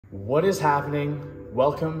What is happening?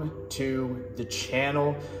 Welcome to the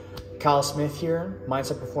channel. Kyle Smith here,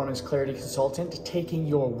 Mindset Performance Clarity Consultant, taking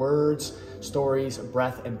your words, stories,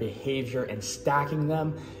 breath, and behavior and stacking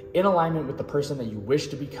them in alignment with the person that you wish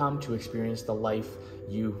to become to experience the life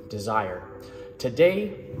you desire.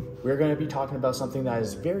 Today, we're going to be talking about something that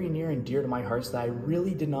is very near and dear to my heart that I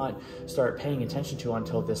really did not start paying attention to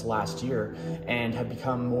until this last year and have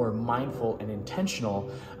become more mindful and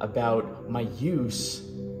intentional about my use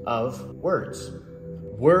of words.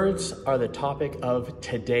 Words are the topic of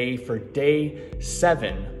today for day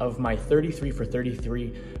 7 of my 33 for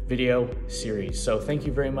 33 video series. So thank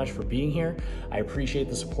you very much for being here. I appreciate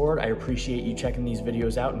the support. I appreciate you checking these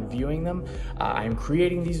videos out and viewing them. I'm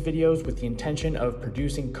creating these videos with the intention of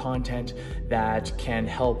producing content that can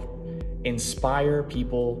help inspire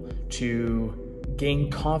people to gain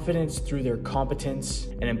confidence through their competence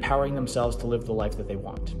and empowering themselves to live the life that they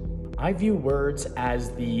want. I view words as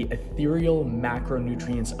the ethereal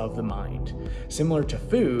macronutrients of the mind. Similar to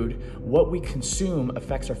food, what we consume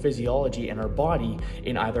affects our physiology and our body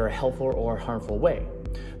in either a helpful or harmful way.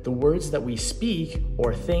 The words that we speak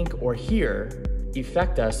or think or hear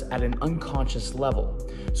affect us at an unconscious level.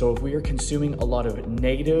 So if we are consuming a lot of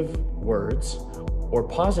negative words or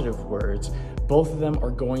positive words, both of them are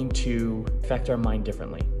going to affect our mind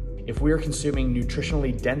differently. If we are consuming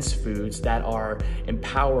nutritionally dense foods that are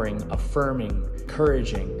empowering, affirming,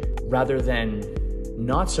 encouraging, rather than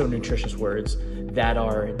not so nutritious words that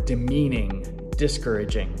are demeaning,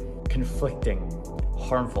 discouraging, conflicting,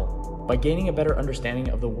 harmful. By gaining a better understanding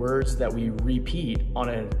of the words that we repeat on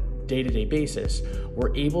a day-to-day basis,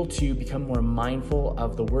 we're able to become more mindful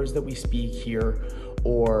of the words that we speak, hear,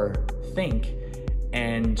 or think,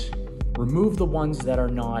 and remove the ones that are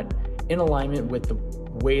not in alignment with the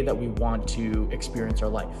way that we want to experience our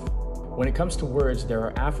life. When it comes to words, there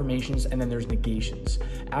are affirmations and then there's negations.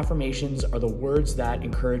 Affirmations are the words that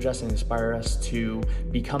encourage us and inspire us to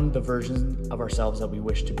become the version of ourselves that we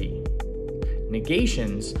wish to be.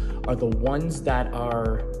 Negations are the ones that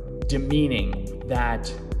are demeaning,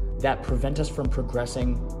 that prevent us from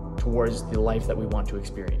progressing towards the life that we want to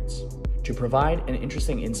experience. To provide an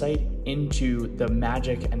interesting insight into the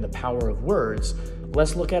magic and the power of words,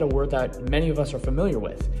 let's look at a word that many of us are familiar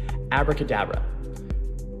with, abracadabra.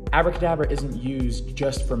 Abracadabra isn't used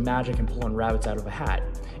just for magic and pulling rabbits out of a hat.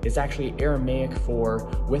 It's actually Aramaic for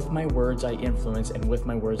with my words I influence and with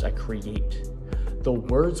my words I create. The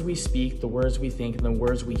words we speak, the words we think, and the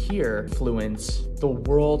words we hear influence the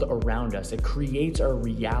world around us. It creates our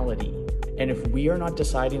reality. And if we are not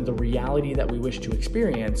deciding the reality that we wish to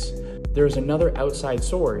experience, there's another outside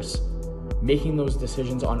source making those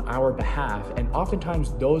decisions on our behalf, and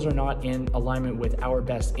oftentimes those are not in alignment with our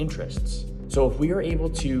best interests. So if we are able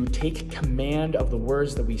to take command of the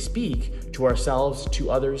words that we speak to ourselves,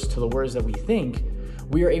 to others, to the words that we think,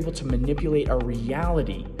 we are able to manipulate our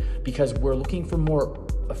reality because we're looking for more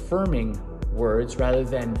affirming words rather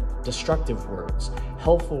than destructive words,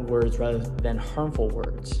 helpful words rather than harmful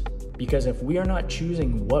words. Because if we are not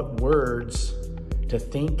choosing what words to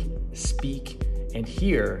think, speak, and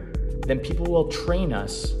hear, then people will train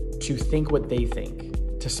us to think what they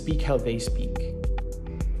think, to speak how they speak.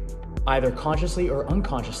 Either consciously or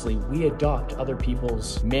unconsciously, we adopt other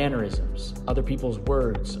people's mannerisms, other people's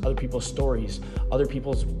words, other people's stories, other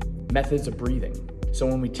people's methods of breathing. So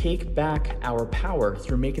when we take back our power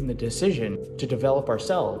through making the decision to develop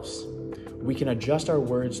ourselves, we can adjust our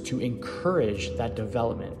words to encourage that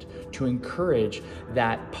development, to encourage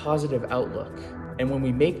that positive outlook. And when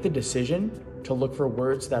we make the decision to look for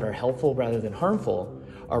words that are helpful rather than harmful,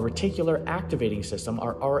 our reticular activating system,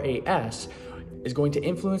 our RAS, is going to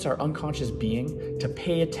influence our unconscious being to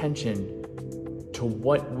pay attention to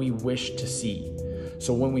what we wish to see.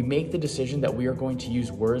 So when we make the decision that we are going to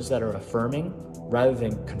use words that are affirming rather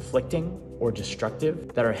than conflicting or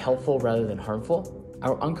destructive, that are helpful rather than harmful,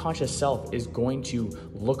 our unconscious self is going to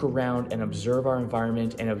look around and observe our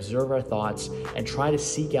environment and observe our thoughts and try to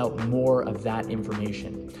seek out more of that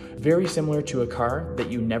information. Very similar to a car that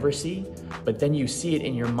you never see, but then you see it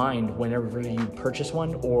in your mind whenever you purchase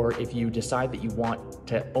one or if you decide that you want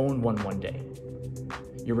to own one day.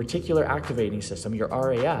 Your reticular activating system, your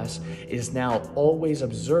RAS, is now always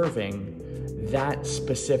observing that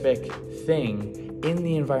specific thing in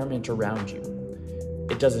the environment around you.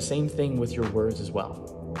 It does the same thing with your words as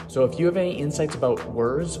well. So if you have any insights about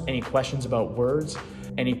words, any questions about words,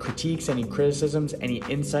 any critiques, any criticisms, any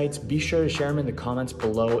insights, be sure to share them in the comments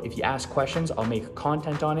below. If you ask questions, I'll make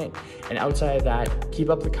content on it. And outside of that, keep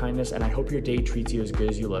up the kindness, and I hope your day treats you as good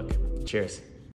as you look. Cheers.